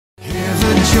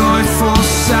joyful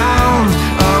sound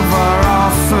of our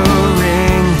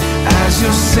offering, as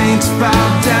your saints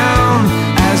bow down,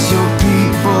 as your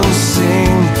people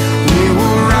sing. We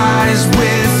will rise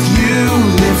with you,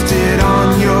 lifted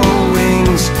on your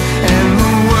wings, and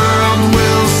the world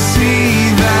will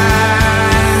see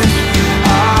that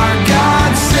our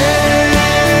God saves.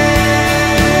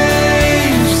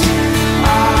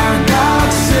 Our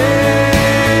God saves.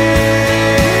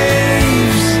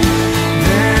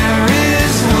 There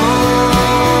is hope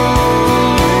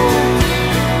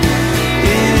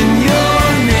in your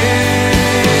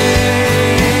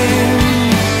name.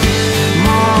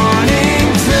 Morning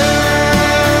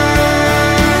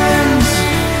turns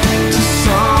to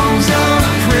songs of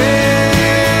praise.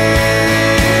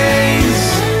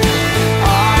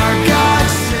 Our God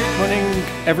saves. Morning,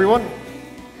 everyone.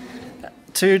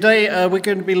 Today we're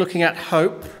going to be looking at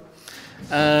hope.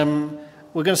 We're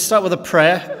going to start with a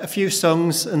prayer, a few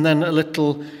songs, and then a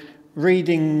little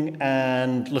reading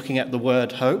and looking at the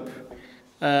word hope.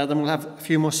 Then we'll have a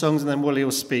few more songs, and then Wally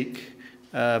will speak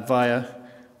via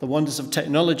the wonders of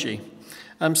technology.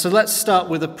 So let's start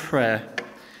with a prayer.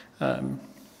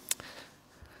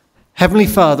 Heavenly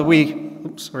Father,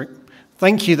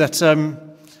 thank you that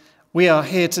we are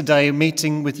here today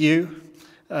meeting with you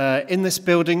in this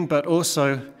building, but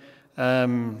also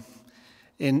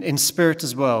in spirit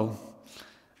as well.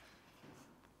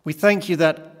 We thank you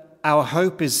that our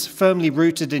hope is firmly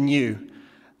rooted in you,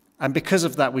 and because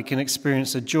of that we can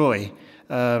experience a joy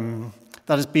that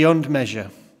is beyond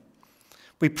measure.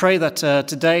 We pray that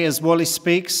today, as Wally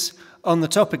speaks on the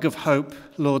topic of hope,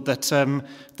 Lord, that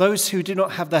those who do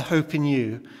not have their hope in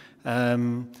you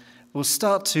will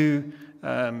start to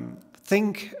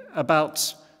think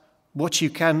about what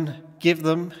you can give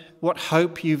them, what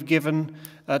hope you've given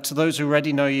to those who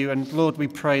already know you. And Lord, we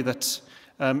pray that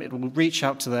it will reach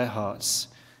out to their hearts.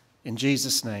 In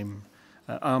Jesus' name,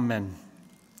 amen.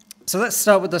 So let's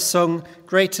start with the song,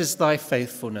 Great is Thy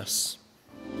Faithfulness.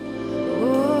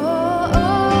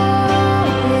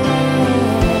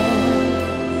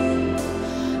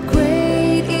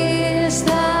 Great is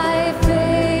thy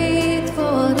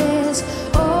faithfulness,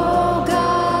 O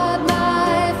God,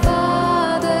 my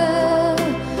Father.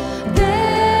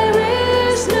 There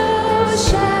is no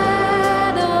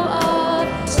shadow of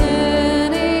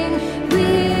turning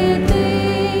with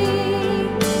thee.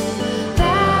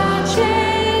 Thou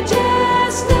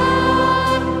changest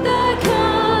not, thy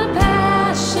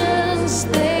compassions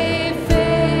they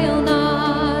fail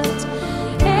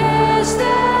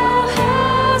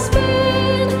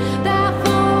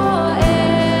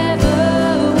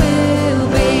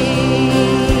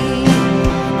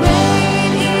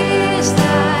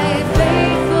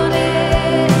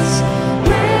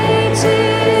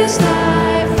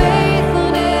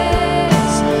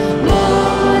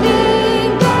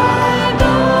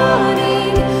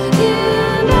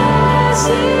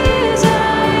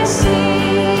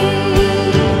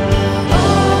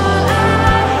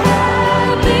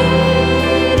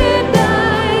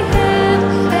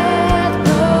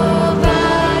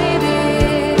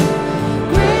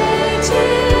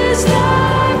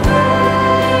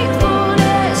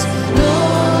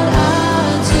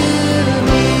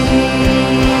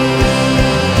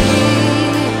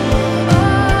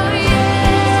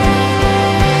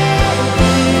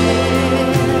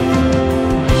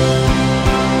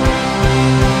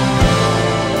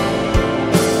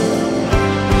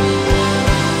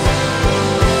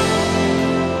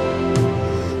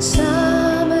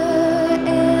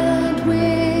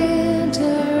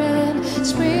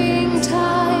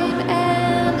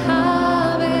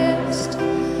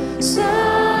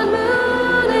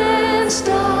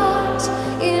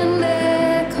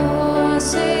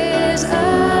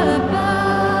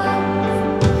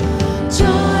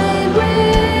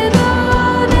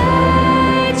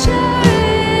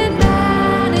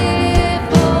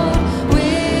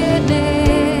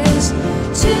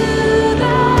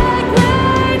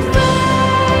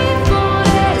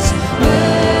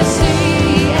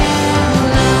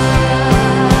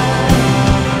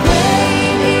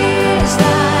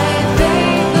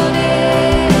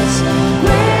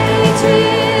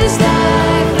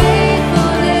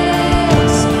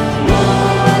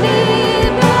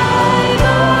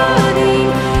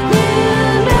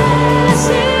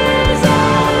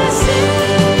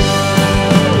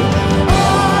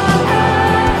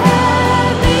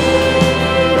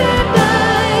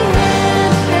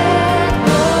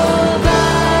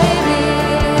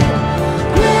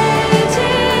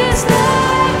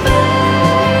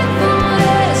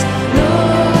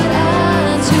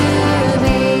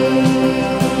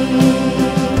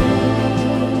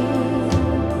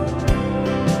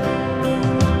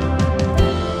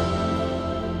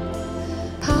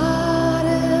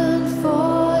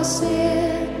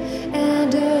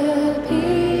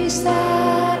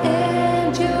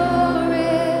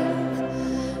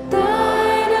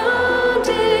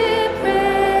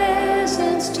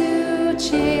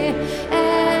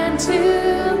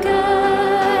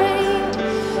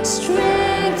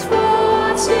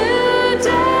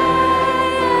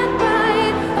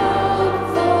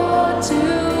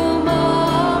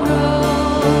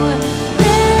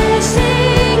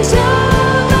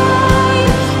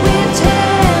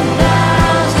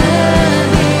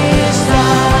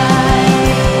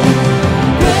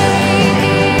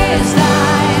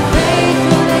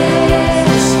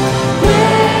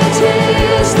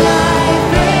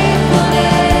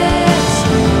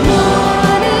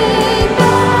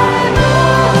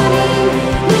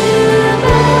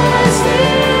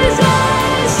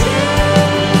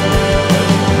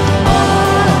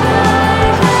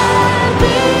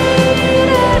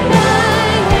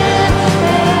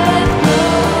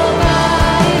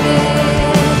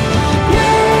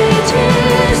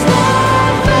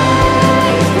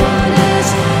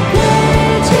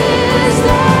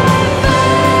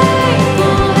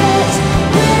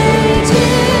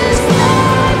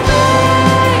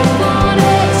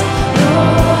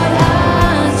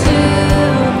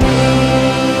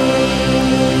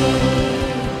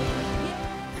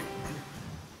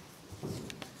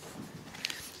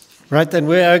Right then,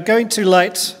 we are going to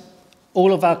light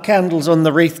all of our candles on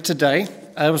the wreath today,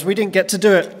 as we didn't get to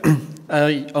do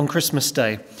it on Christmas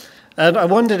Day. And I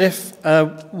wondered if,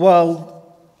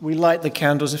 while we light the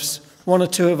candles, if one or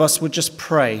two of us would just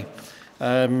pray,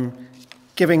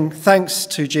 giving thanks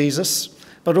to Jesus,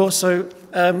 but also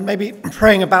maybe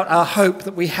praying about our hope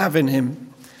that we have in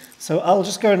him. So I'll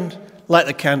just go and light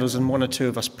the candles and one or two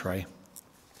of us pray.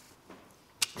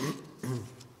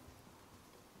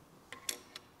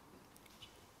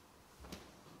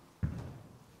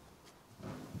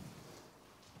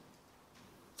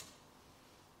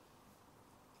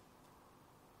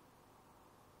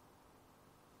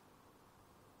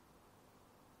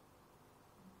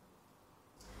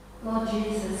 Lord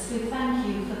Jesus, we thank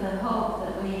you for the hope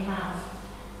that we have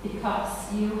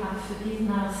because you have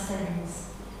forgiven our sins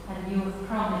and you have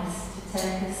promised to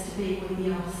take us to be with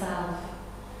yourself.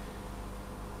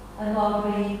 And Lord,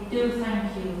 we do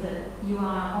thank you that you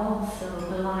are also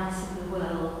the light of the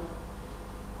world.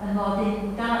 And Lord,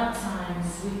 in dark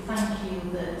times, we thank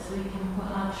you that we can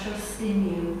put our trust in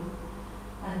you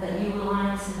and that you will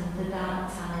lighten the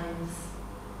dark times.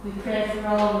 We pray for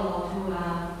all, Lord, who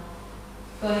are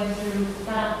going through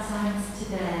dark times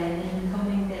today and in the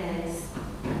coming days,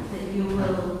 that you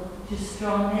will just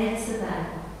draw near to them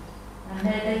and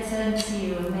may they turn to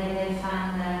you and may they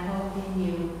find their hope in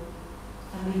you.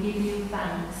 And we give you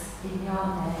thanks in your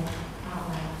name.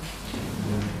 Amen.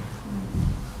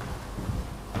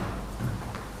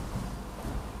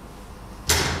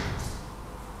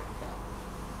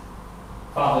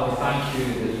 Father, we thank you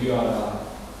that you are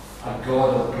a God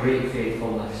of great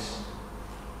faithfulness.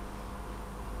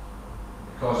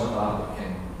 Because of that, we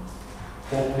can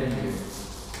hope in you.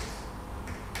 So,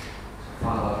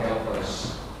 Father, help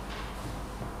us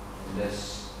in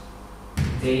this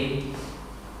day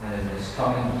and in this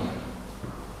coming year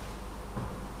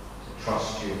to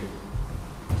trust you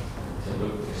and to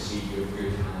look to see your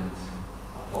good hand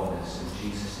upon us. In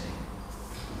Jesus' name.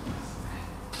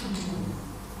 Amen.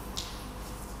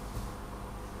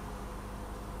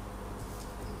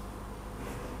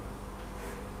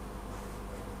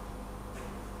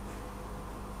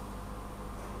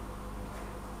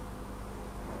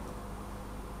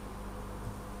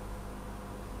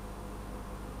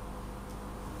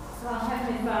 Our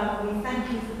Heavenly Father, we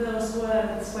thank you for those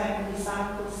words when the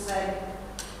disciples said,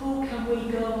 "Who can we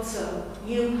go to?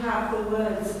 You have the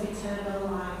words of eternal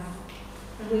life."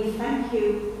 And we thank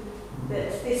you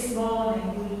that this morning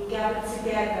we gather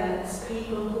together as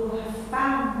people who have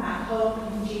found that hope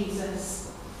in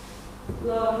Jesus.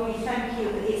 Lord, we thank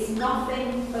you that it's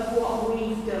nothing of what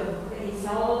we've done, but it's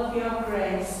all of your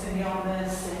grace and your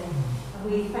mercy. And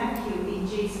we thank you in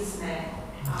Jesus' name.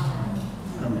 Amen.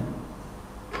 Amen.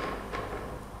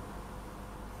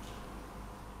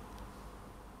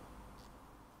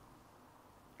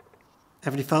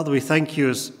 Heavenly Father, we thank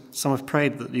you, as some have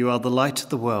prayed, that you are the light of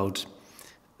the world,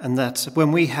 and that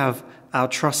when we have our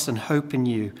trust and hope in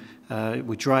you,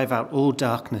 we drive out all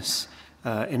darkness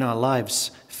in our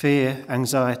lives, fear,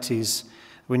 anxieties,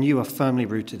 when you are firmly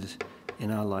rooted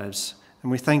in our lives.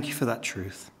 And we thank you for that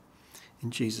truth. In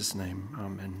Jesus' name,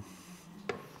 amen.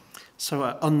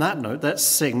 So on that note, let's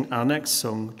sing our next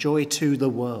song, Joy to the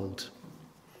World.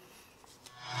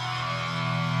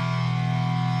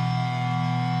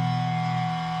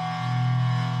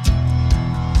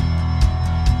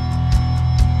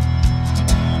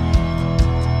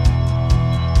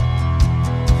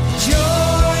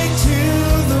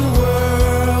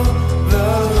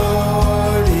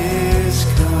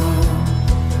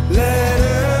 Let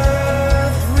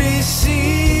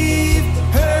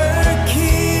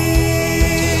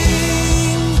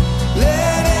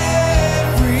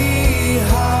every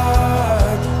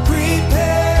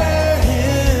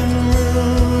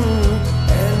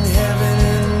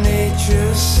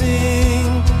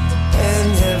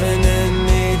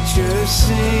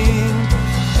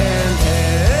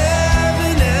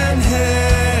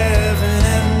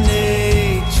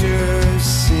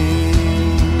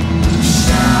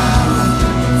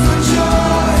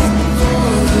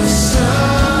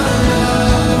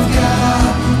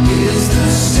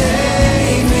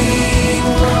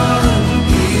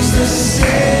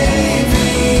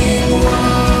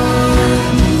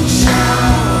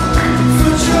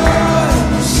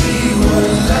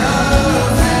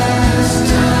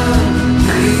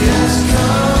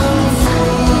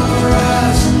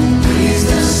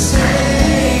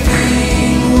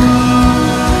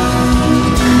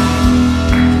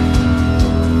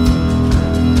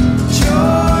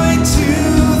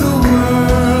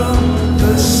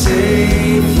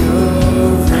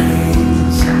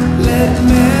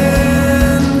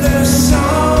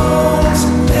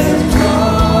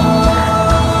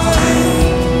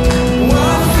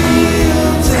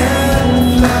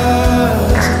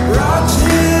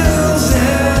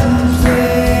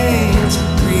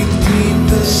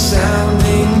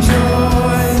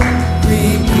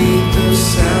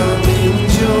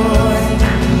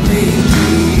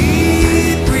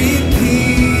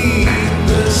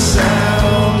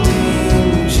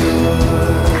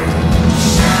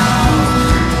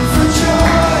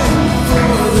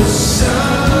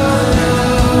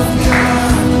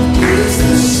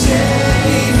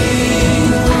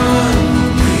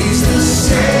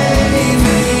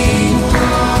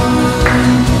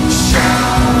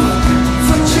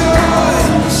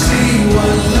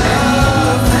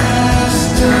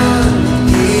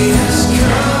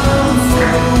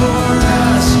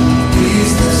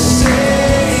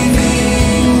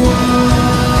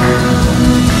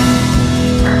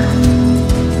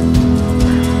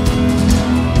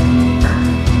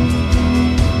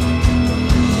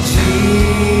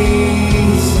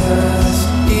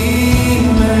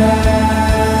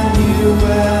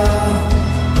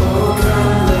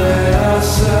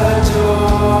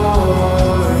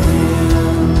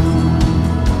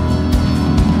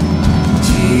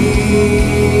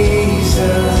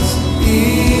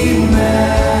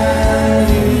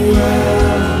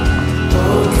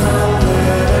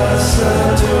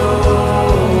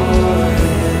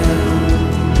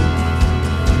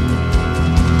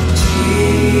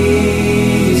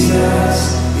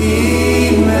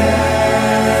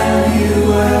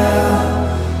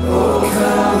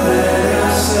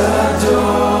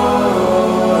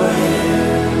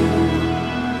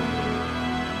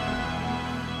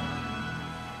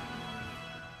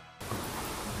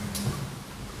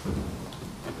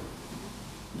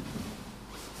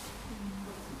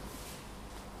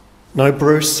No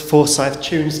Bruce Forsyth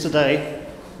tunes today,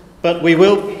 but we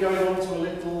will be going on to a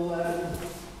little,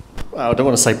 well, I don't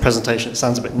want to say presentation, it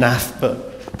sounds a bit naff,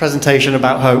 but presentation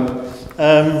about hope.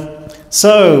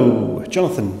 So,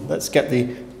 Jonathan, let's get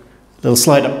the little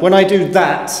slide up. When I do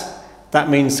that,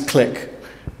 that means click.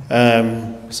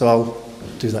 So I'll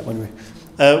do that when we...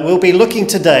 we'll be looking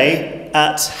today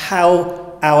at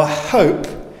how our hope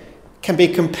can be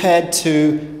compared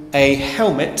to a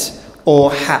helmet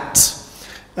or hat.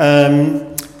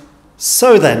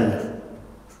 So then,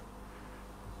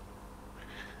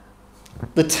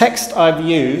 the text I've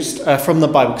used from the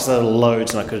Bible, because there are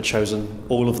loads and I could have chosen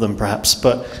all of them perhaps,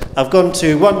 but I've gone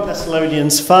to 1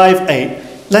 Thessalonians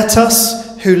 5:8. Let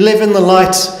us who live in the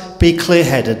light be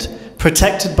clear-headed,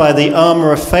 protected by the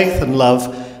armour of faith and love,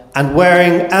 and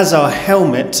wearing as our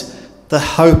helmet the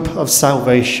hope of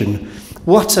salvation.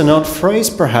 What an odd phrase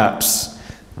perhaps,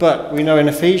 but we know in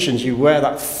Ephesians you wear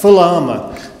that full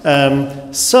armour.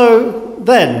 So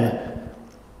then,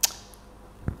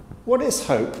 what is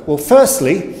hope? Well,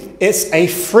 firstly, it's a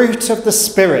fruit of the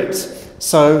Spirit.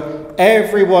 So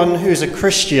everyone who's a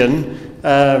Christian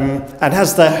and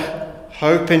has their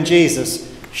hope in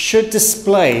Jesus should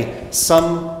display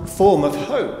some form of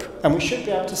hope. And we should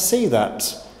be able to see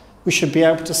that. We should be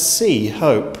able to see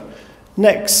hope.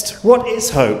 Next, what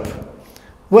is hope?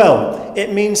 Well,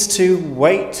 it means to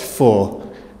wait for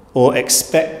or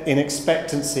expect in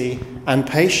expectancy and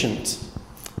patience.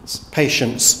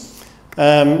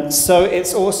 So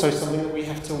it's also something that we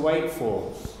have to wait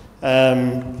for.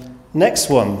 Next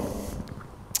one.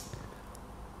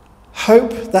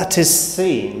 Hope that is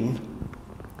seen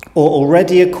or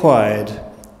already acquired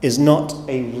is not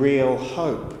a real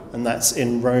hope. And that's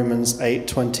in Romans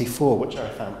 8:24, which I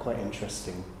found quite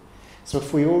interesting. So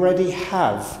if we already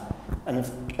have and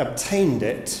have obtained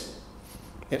it,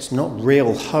 it's not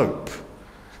real hope.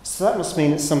 So that must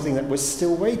mean it's something that we're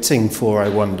still waiting for, I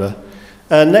wonder.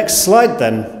 Next slide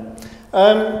then.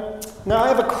 Now I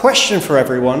have a question for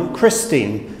everyone.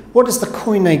 Christine, what is the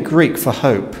Koine Greek for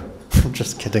hope? I'm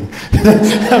just kidding.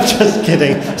 I'm just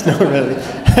kidding. It's not really.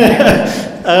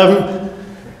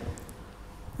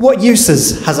 What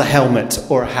uses has a helmet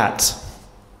or a hat?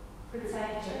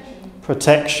 Protection.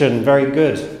 Protection, very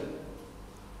good.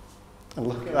 And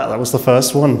look at that, that was the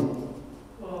first one.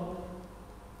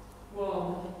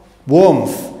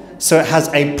 Warmth. So it has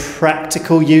a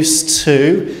practical use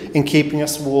too in keeping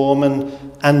us warm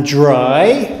and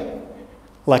dry,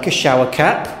 like a shower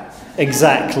cap.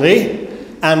 Exactly.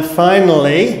 And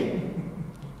finally,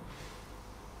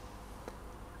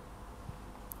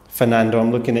 Fernando,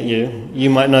 I'm looking at you.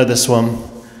 You might know this one.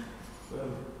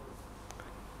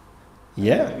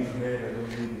 Yeah.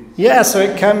 Yeah, so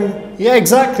it can... Yeah,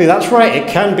 exactly, that's right. It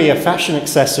can be a fashion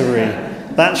accessory.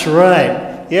 That's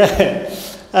right. Yeah.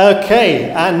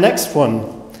 Okay, and next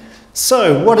one.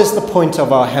 So, what is the point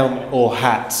of our helmet or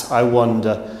hat, I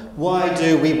wonder? Why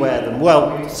do we wear them?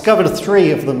 Well, we've discovered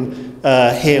 3 of them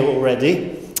here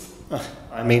already.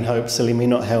 I mean hope, silly me,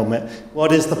 not helmet.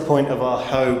 What is the point of our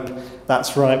hope?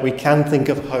 That's right, we can think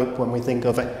of hope when we think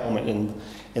of a helmet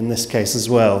in this case as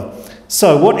well.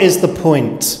 So, what is the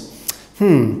point?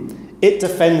 It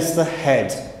defends the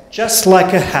head, just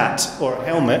like a hat or a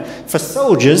helmet. For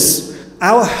soldiers,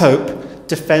 our hope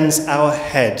defends our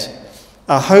head.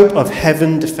 Our hope of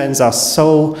heaven defends our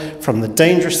soul from the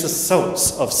dangerous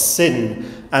assaults of sin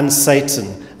and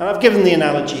Satan. And I've given the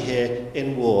analogy here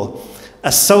in war.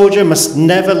 A soldier must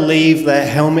never leave their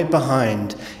helmet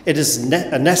behind. It is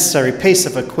a necessary piece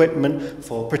of equipment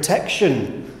for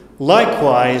protection.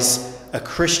 Likewise, a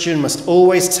Christian must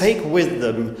always take with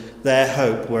them their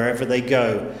hope wherever they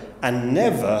go and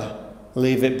never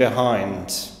leave it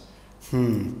behind.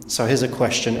 So here's a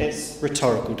question. It's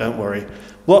rhetorical, don't worry.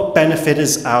 What benefit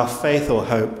is our faith or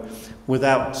hope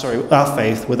without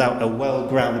a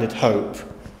well-grounded hope?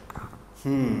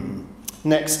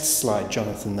 Next slide,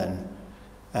 Jonathan, then.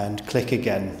 And click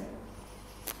again.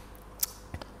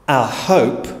 Our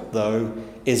hope, though,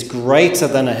 is greater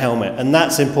than a helmet, and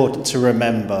that's important to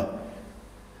remember.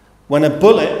 When a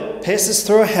bullet pierces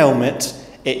through a helmet,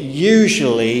 it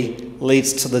usually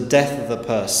leads to the death of the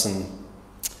person.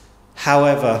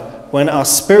 However, when our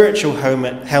spiritual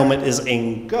helmet is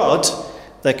in God,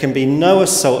 there can be no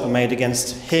assault made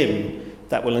against him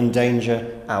that will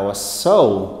endanger our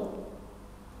soul.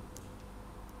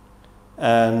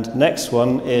 And next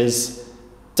one is,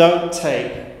 don't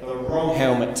take the wrong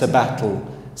helmet to battle.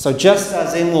 So just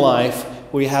as in life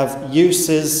we have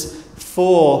uses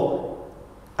for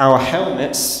our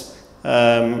helmets,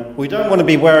 we don't want to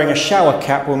be wearing a shower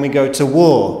cap when we go to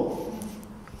war.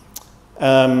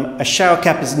 A shower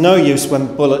cap is no use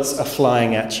when bullets are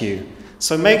flying at you.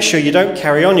 So make sure you don't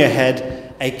carry on your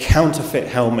head a counterfeit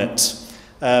helmet.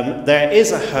 There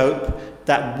is a hope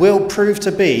that will prove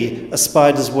to be a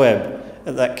spider's web,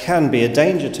 that can be a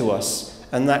danger to us,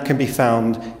 and that can be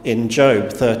found in Job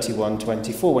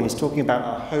 31:24 when he's talking about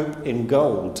our hope in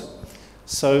gold.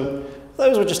 So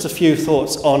those were just a few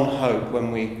thoughts on hope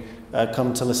when we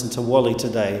come to listen to Wally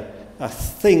today. I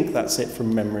think that's it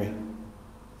from memory.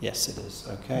 Yes, it is.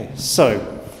 Okay.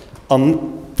 So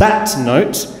on that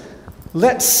note,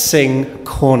 let's sing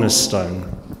Cornerstone.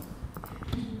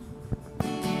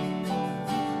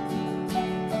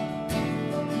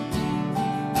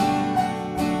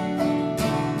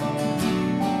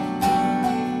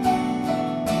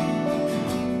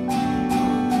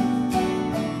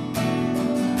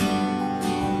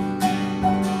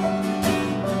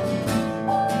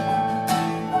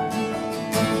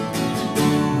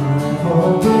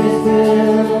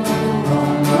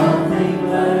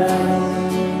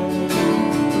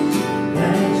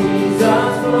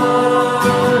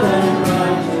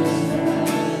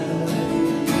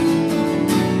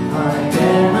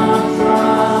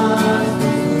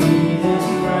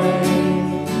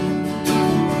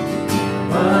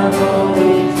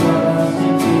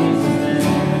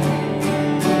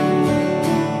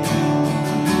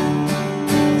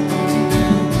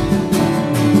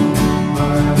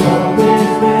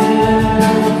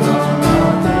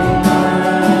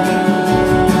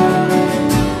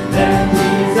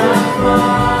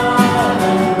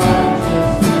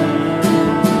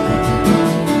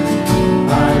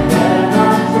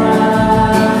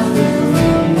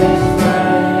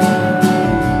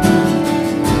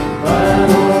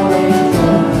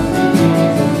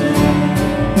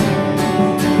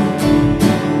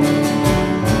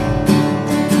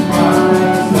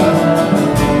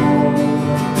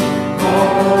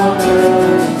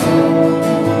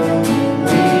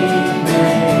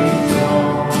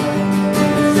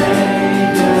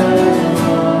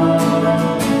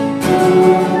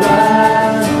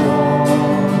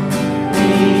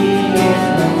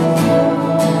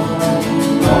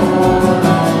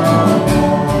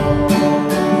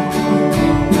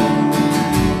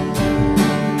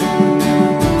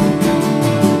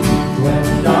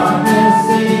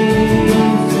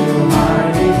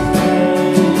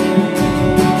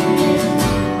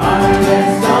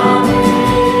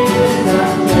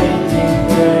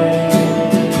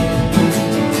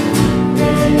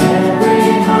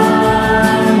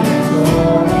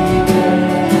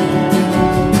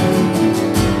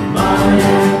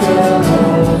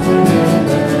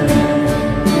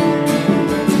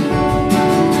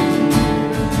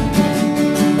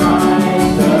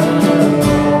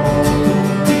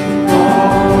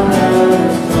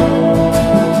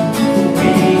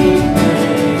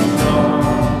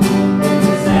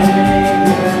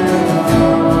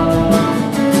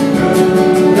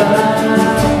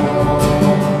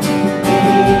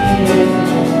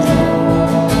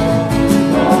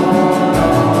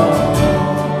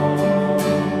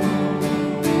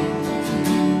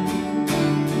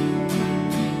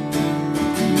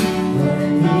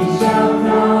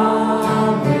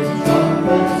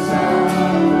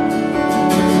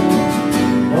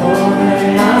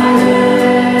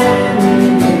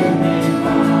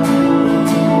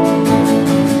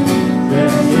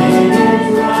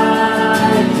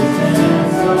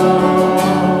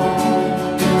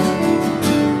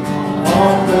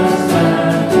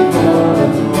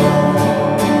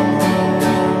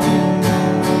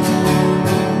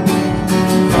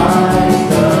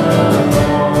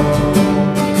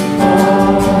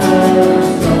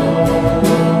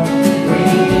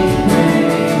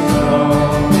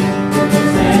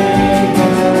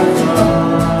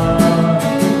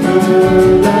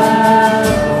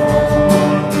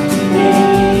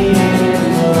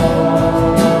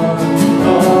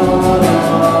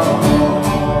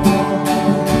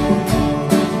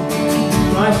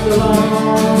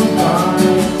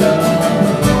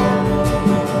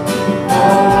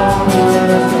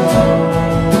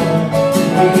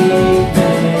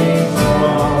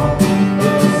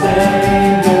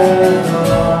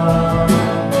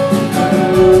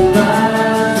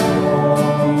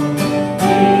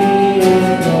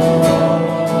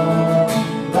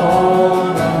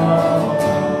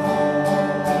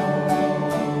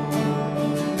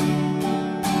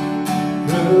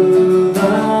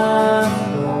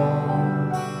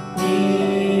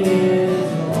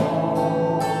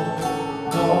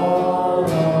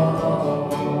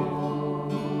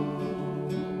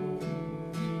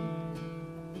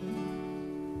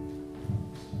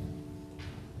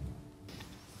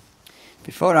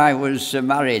 Before I was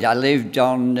married, I lived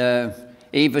on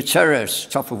Eva Terrace,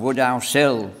 top of Woodhouse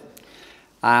Hill.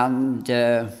 And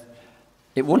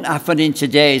it wouldn't happen in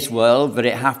today's world, but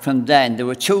it happened then. There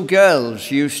were two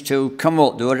girls used to come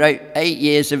up. They were 8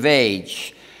 years of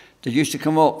age. They used to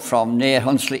come up from near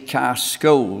Hunslet Car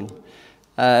School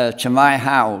to my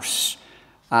house,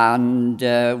 and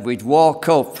we'd walk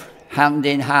up hand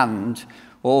in hand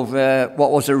over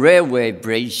what was a railway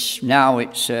bridge. Now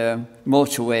it's a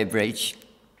motorway bridge.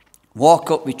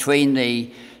 Walk up between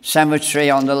the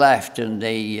cemetery on the left and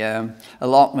the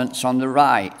allotments on the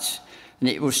right. And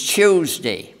it was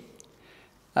Tuesday.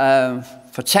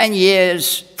 For 10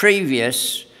 years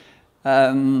previous,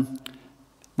 my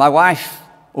wife,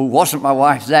 who wasn't my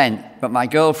wife then, but my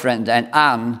girlfriend then,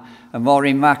 Anne and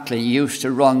Maureen Macklin, used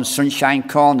to run Sunshine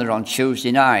Corner on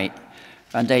Tuesday night,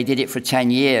 and they did it for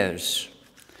 10 years.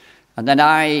 And then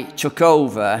I took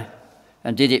over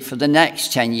and did it for the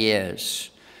next 10 years.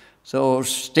 So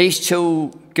these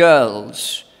two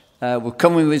girls were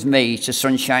coming with me to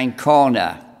Sunshine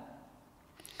Corner.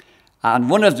 And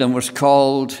one of them was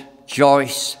called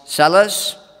Joyce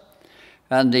Sellers,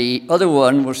 and the other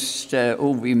one was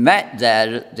who we met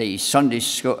there at the Sunday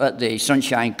school, at the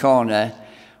Sunshine Corner,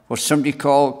 was somebody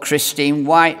called Christine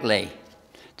Whiteley.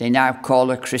 They now call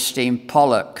her Christine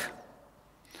Pollock.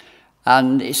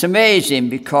 And it's amazing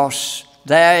because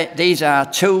these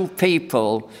are two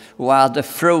people who are the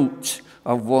fruit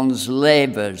of one's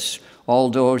labours all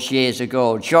those years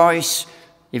ago. Joyce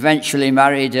eventually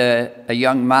married a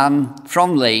young man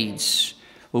from Leeds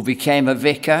who became a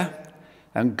vicar,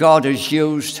 and God has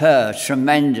used her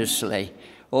tremendously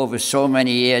over so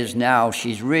many years now.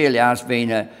 She really has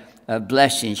been a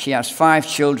blessing. She has 5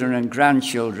 children and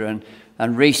grandchildren,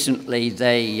 and recently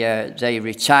they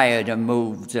retired and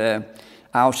moved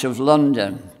out of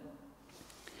London.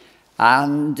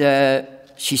 And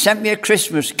she sent me a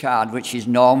Christmas card, which is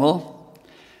normal.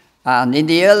 And in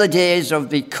the early days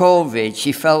of the COVID,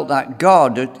 she felt that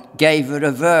God gave her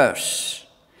a verse.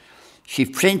 She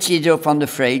printed it up on the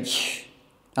fridge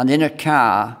and in her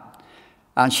car,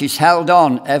 and she's held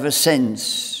on ever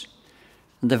since.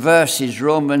 And the verse is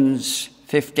Romans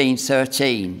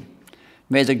 15:13.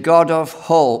 May the God of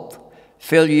hope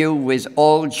fill you with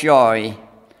all joy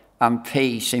and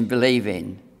peace in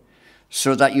believing,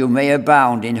 so that you may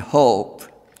abound in hope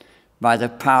by the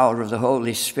power of the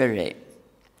Holy Spirit.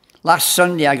 Last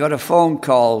Sunday, I got a phone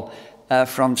call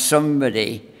from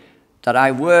somebody that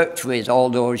I worked with all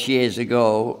those years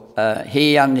ago.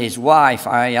 He and his wife,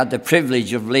 I had the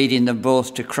privilege of leading them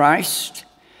both to Christ.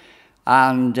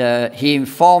 And he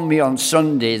informed me on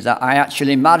Sunday that I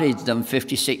actually married them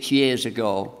 56 years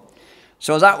ago.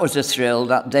 So that was a thrill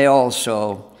that they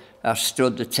also have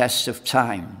stood the test of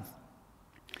time.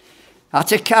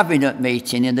 At a cabinet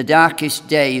meeting in the darkest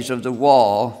days of the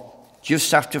war,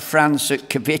 just after France had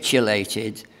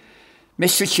capitulated,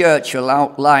 Mr. Churchill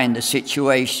outlined the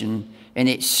situation in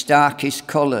its starkest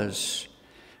colours.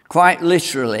 Quite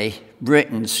literally,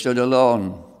 Britain stood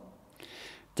alone.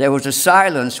 There was a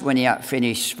silence when he had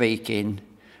finished speaking,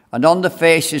 and on the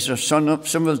faces of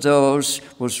some of those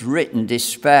was written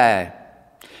despair,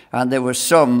 and there were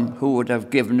some who would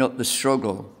have given up the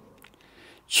struggle.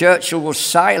 Churchill was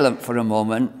silent for a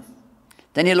moment.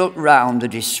 Then he looked round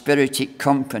at his spirited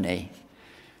company.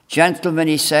 Gentlemen,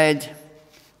 he said,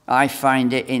 I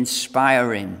find it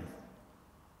inspiring.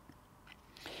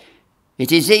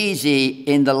 It is easy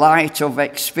in the light of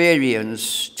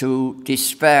experience to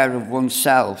despair of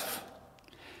oneself.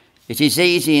 It is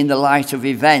easy in the light of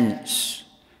events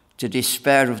to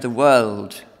despair of the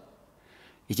world.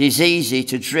 It is easy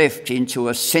to drift into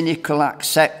a cynical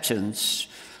acceptance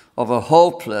of a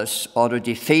hopeless or a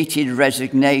defeated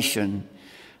resignation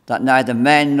that neither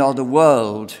men nor the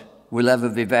world will ever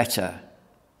be better.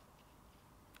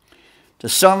 The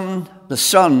son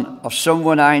of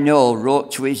someone I know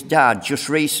wrote to his dad just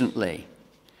recently,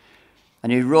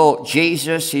 and he wrote,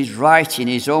 Jesus is writing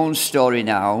his own story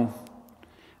now,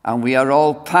 and we are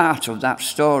all part of that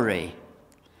story.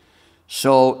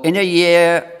 So in a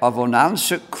year of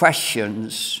unanswered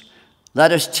questions,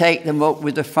 let us take them up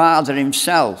with the Father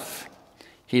himself.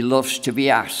 He loves to be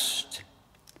asked.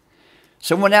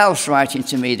 Someone else writing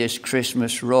to me this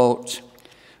Christmas wrote,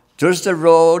 does the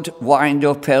road wind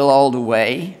uphill all the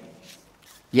way?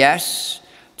 Yes,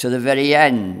 to the very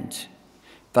end.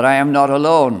 But I am not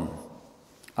alone.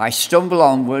 I stumble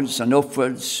onwards and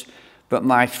upwards, but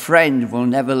my friend will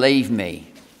never leave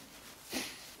me.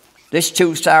 This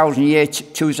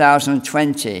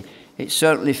 2020, it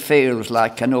certainly feels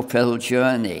like an uphill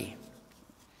journey.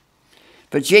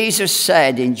 But Jesus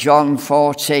said in John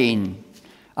 14,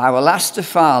 I will ask the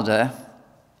Father,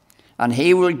 and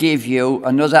he will give you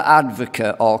another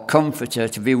advocate or comforter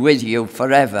to be with you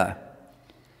forever.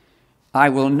 I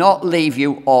will not leave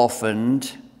you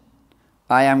orphaned.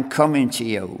 I am coming to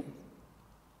you.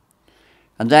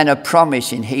 And then a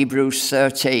promise in Hebrews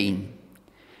 13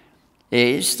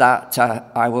 is that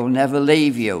I will never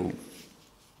leave you.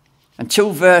 And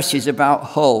 2 verses about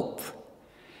hope.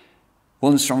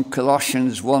 One's from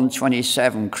Colossians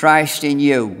 1:27, Christ in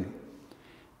you,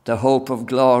 the hope of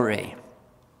glory.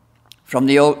 From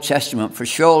the Old Testament, for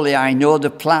surely I know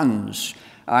the plans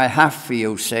I have for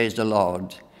you, says the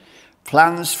Lord,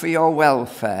 plans for your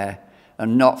welfare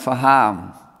and not for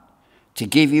harm, to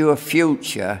give you a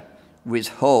future with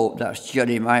hope. That's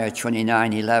Jeremiah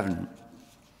 29:11.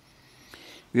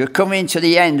 We are coming to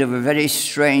the end of a very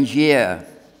strange year,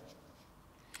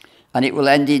 and it will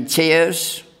end in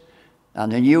tears,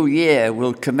 and the new year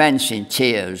will commence in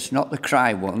tears, not the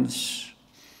cry ones.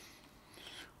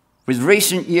 With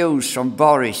recent news from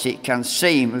Boris, it can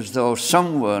seem as though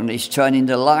someone is turning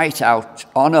the light out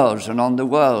on us and on the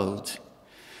world.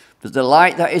 But the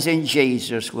light that is in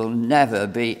Jesus will never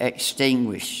be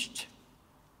extinguished.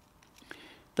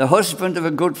 The husband of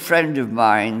a good friend of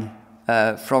mine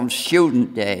from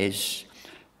student days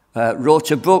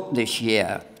wrote a book this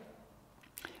year.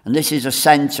 And this is a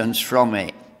sentence from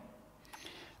it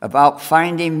about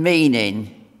finding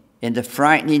meaning in the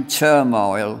frightening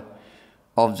turmoil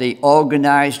of the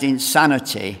organised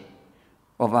insanity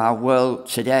of our world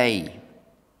today.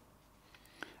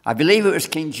 I believe it was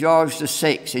King George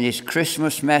VI in his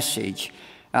Christmas message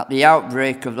at the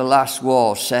outbreak of the last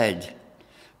war said,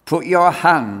 "Put your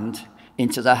hand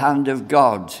into the hand of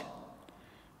God.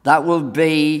 That will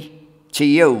be to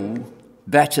you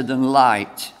better than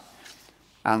light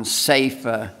and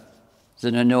safer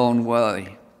than a known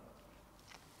way."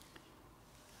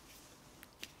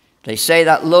 They say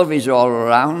that love is all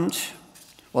around.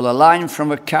 Well, a line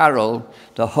from a carol,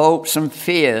 the hopes and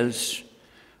fears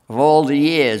of all the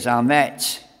years are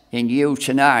met in you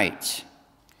tonight.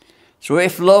 So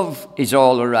if love is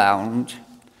all around,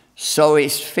 so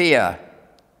is fear.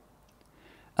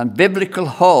 And biblical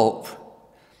hope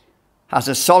has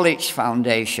a solid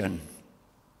foundation.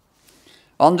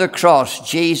 On the cross,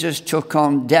 Jesus took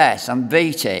on death and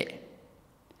beat it.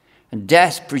 And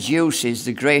death produces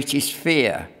the greatest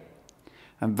fear.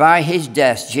 And by his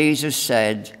death, Jesus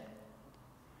said,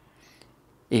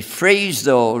 he frees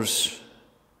those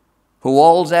who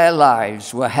all their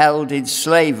lives were held in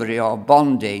slavery or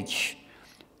bondage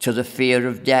to the fear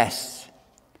of death.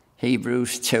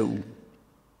 Hebrews 2.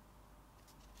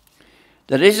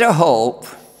 There is a hope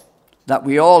that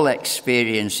we all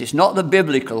experience. It's not the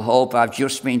biblical hope I've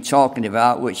just been talking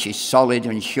about, which is solid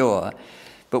and sure.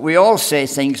 But we all say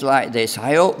things like this: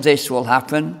 I hope this will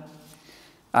happen.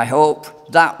 I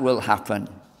hope that will happen,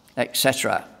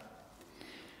 etc.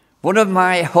 One of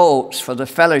my hopes for the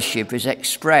fellowship is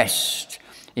expressed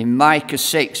in Micah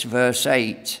 6, verse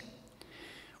 8.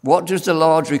 What does the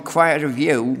Lord require of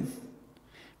you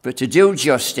but to do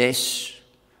justice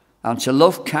and to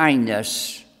love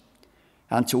kindness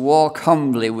and to walk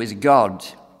humbly with God?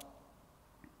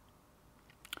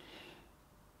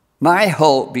 My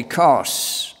hope,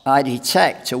 because I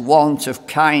detect a want of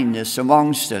kindness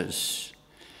amongst us.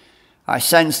 I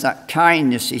sense that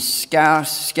kindness is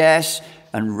scarce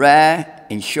and rare,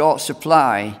 in short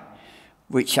supply,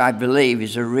 which I believe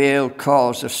is a real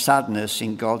cause of sadness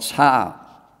in God's heart.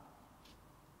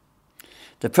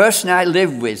 The person I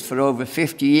lived with for over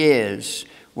 50 years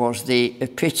was the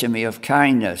epitome of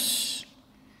kindness.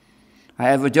 I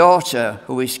have a daughter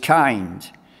who is kind,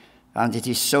 and it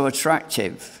is so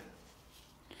attractive.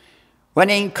 When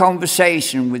in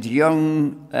conversation with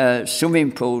young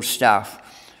swimming pool staff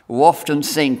who often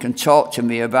think and talk to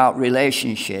me about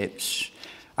relationships,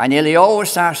 I nearly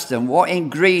always ask them what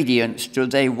ingredients do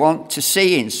they want to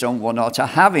see in someone or to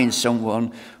have in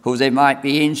someone who they might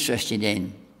be interested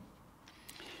in.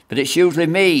 But it's usually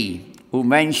me who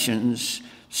mentions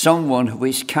someone who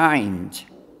is kind,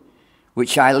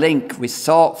 which I link with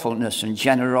thoughtfulness and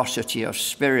generosity of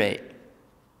spirit.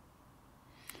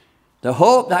 The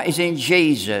hope that is in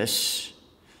Jesus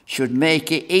should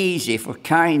make it easy for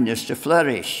kindness to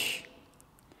flourish.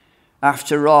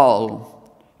 After all,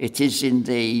 it is in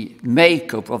the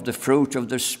makeup of the fruit of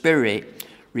the Spirit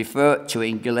referred to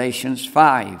in Galatians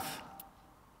 5.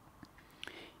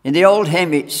 In the old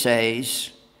hymn it says,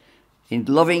 in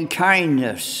loving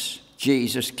kindness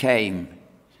Jesus came,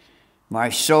 my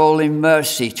soul in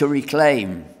mercy to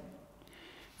reclaim,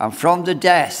 and from the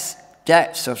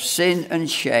depths of sin and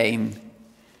shame,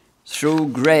 through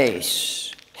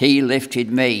grace he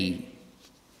lifted me.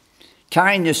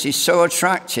 Kindness is so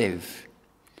attractive,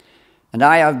 and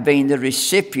I have been the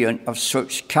recipient of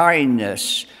such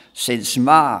kindness since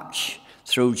March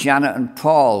through Janet and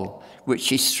Paul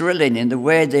which is thrilling in the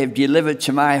way they've delivered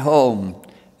to my home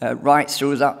right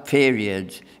through that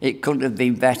period. It couldn't have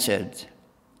been bettered.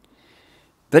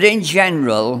 But in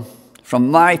general,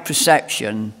 from my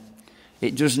perception,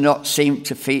 it does not seem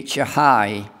to feature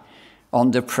high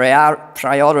on the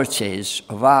priorities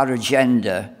of our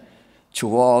agenda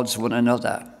towards one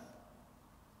another.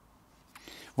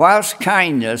 Whilst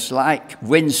kindness, like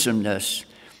winsomeness,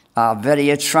 are very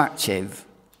attractive,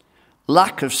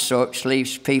 lack of such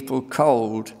leaves people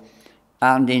cold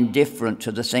and indifferent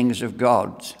to the things of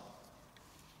God.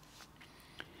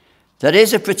 There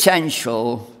is a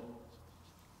potential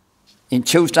in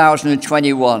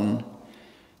 2021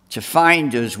 to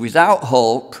find us without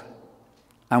hope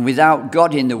and without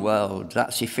God in the world.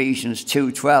 That's Ephesians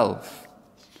 2:12.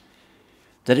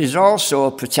 There is also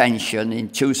a potential in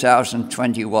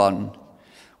 2021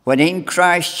 when in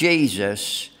Christ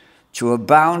Jesus to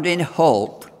abound in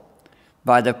hope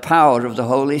by the power of the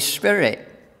Holy Spirit.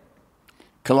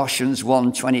 Colossians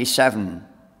 1:27.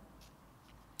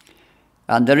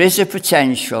 And there is a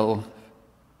potential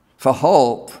for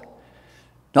hope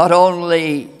not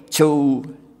only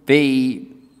to be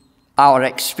our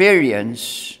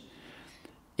experience,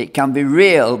 it can be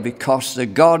real because the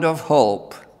God of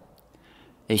hope,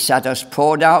 he said, has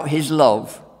poured out his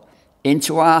love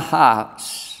into our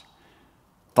hearts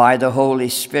by the Holy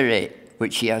Spirit,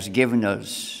 which he has given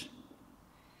us.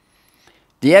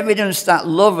 The evidence that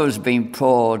love has been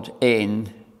poured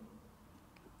in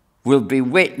will be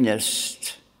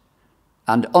witnessed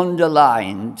and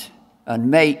underlined and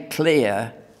made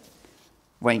clear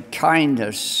when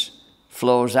kindness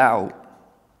flows out.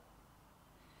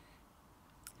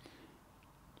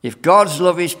 If God's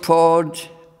love is poured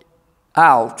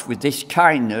out with this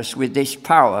kindness, with this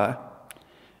power,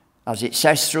 as it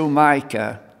says through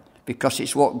Micah, because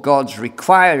it's what God's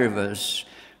require of us,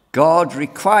 God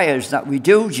requires that we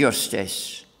do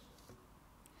justice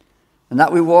and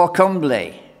that we walk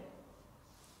humbly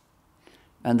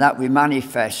and that we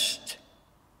manifest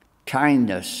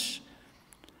kindness.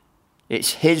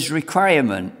 It's his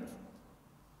requirement.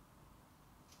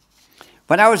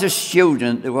 When I was a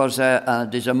student,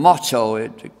 there's a motto.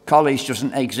 College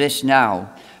doesn't exist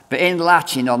now, but in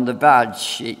Latin on the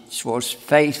badge it was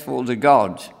 "faithful to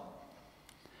God."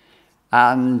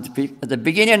 And at the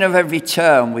beginning of every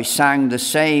term we sang the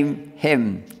same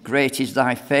hymn, "Great is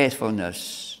thy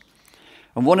faithfulness."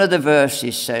 And one of the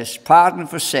verses says, "Pardon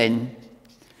for sin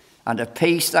and a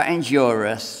peace that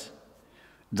endureth,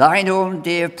 thine own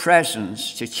dear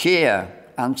presence to cheer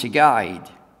and to guide,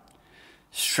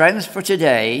 strength for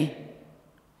today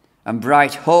and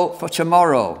bright hope for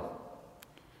tomorrow,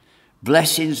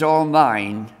 blessings all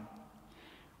mine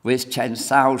with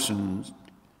 10,000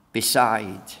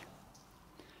 beside."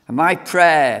 And my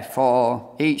prayer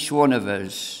for each one of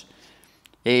us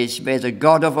is, may the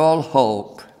God of all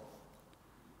hope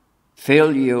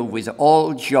fill you with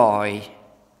all joy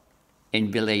in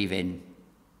believing.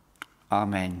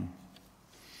 Amen.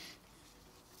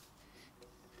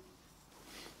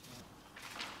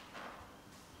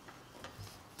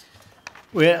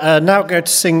 We're now going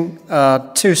to sing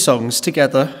two songs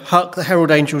together. Hark the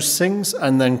Herald Angels Sings,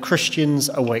 and then Christians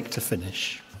Awake to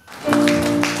Finish.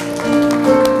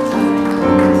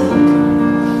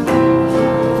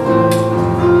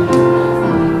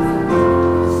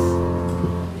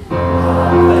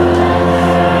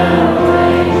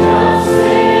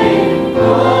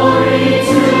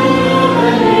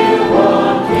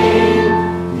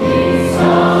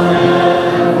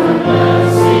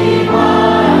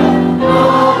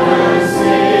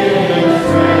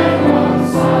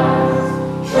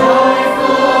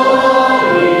 Joyful,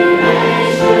 all ye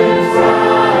nations,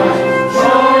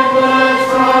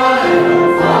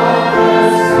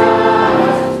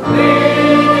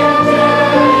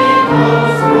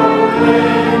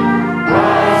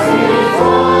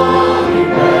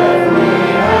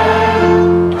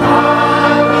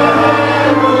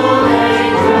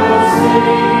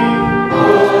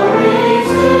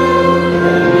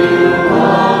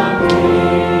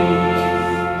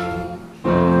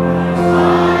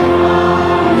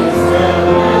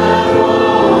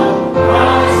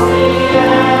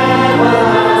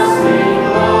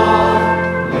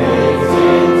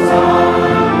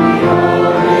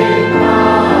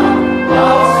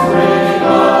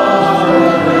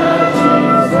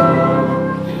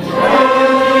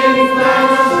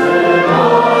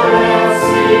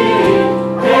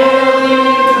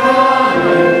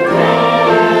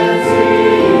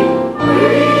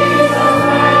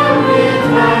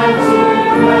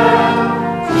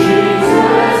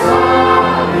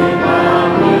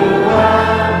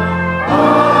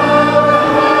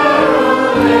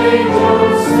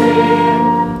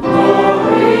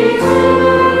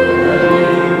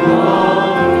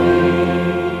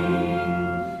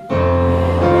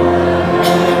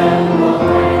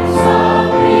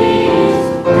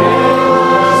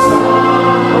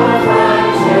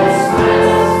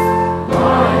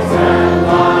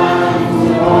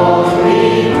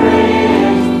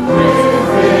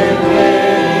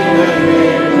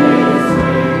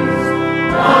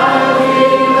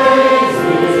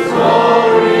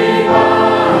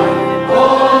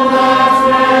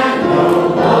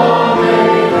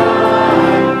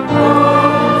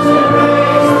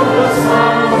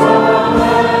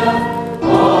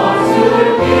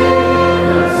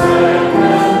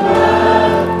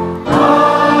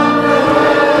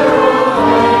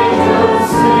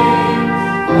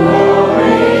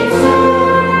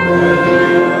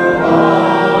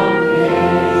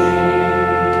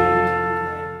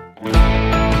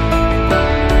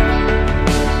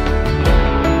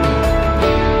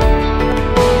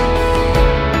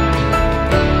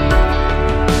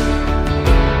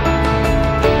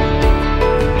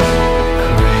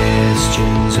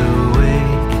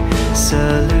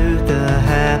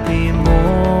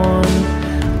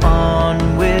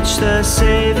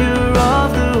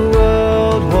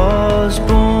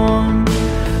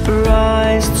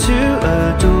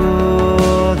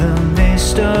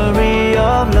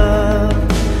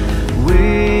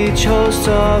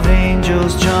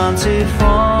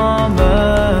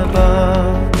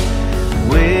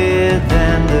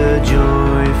 then the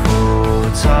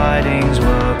joyful tidings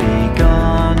were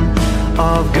begun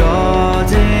of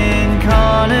God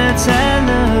incarnate and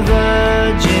the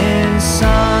Virgin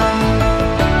Son.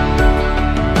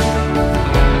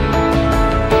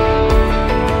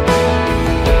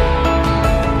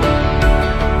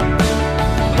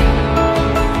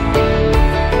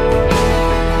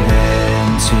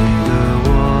 Then to the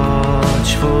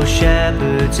watchful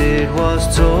shepherds it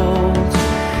was told,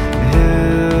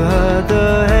 who heard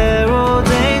the herald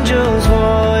angel's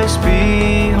voice,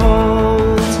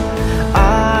 behold,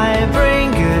 I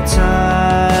bring good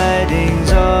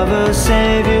tidings of a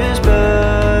Saviour's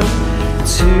birth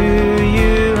to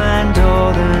you and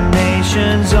all the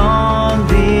nations on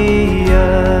the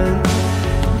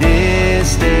earth.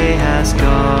 This day has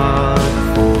God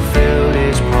fulfilled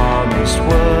his promised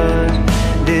word.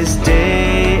 This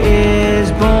day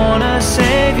is born a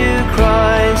Saviour,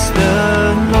 Christ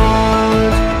the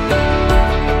Lord.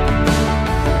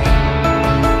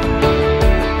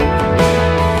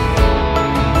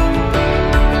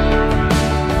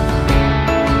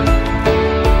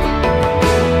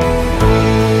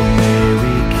 Oh, may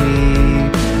we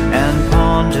keep and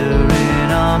ponder in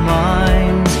our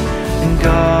minds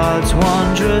God's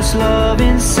wondrous love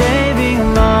in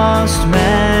saving lost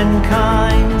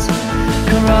mankind.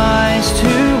 Christ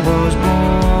who was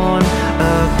born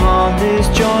upon this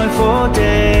joyful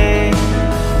day,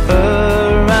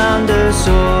 around us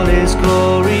all his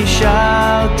glory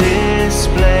shall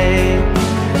display.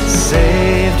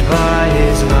 Saved by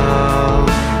his love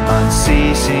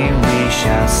unceasing we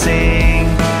shall sing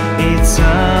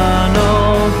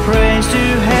eternal praise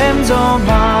to heaven's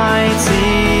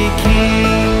almighty King.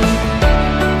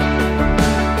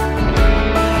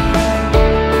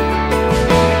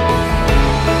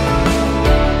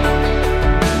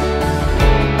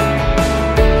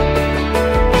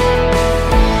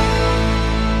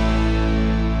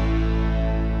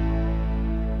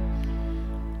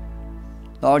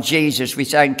 Lord Jesus, we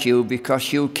thank you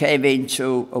because you came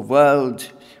into a world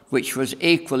which was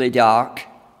equally dark,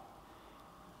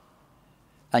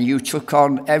 and you took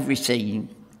on everything.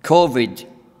 COVID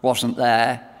wasn't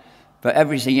there, but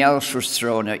everything else was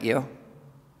thrown at you.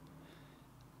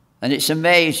 And it's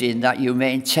amazing that you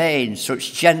maintain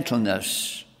such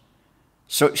gentleness,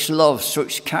 such love,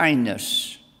 such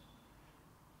kindness,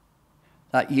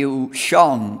 that you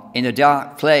shone in a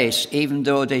dark place even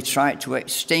though they tried to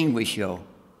extinguish you.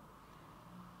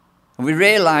 And we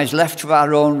realize, left to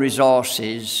our own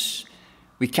resources,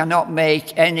 we cannot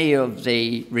make any of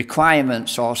the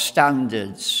requirements or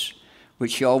standards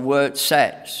which your word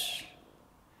sets.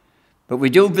 But we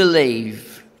do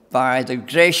believe, by the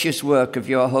gracious work of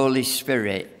your Holy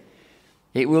Spirit,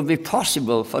 it will be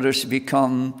possible for us to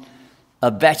become a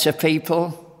better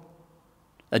people,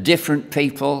 a different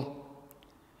people.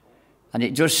 And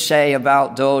it does say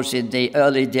about those in the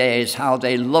early days how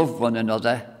they loved one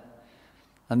another.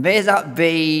 And may that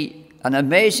be an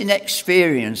amazing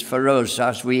experience for us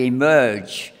as we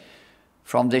emerge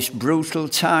from this brutal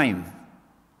time,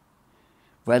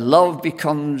 where love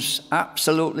becomes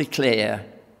absolutely clear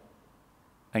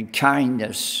and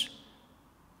kindness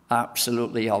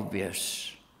absolutely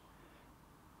obvious.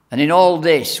 And in all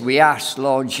this, we ask,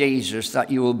 Lord Jesus,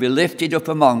 that you will be lifted up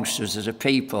amongst us as a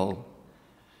people,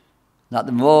 that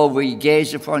the more we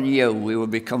gaze upon you, we will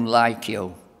become like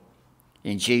you.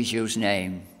 In Jesus'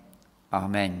 name,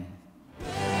 amen.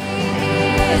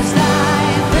 Is that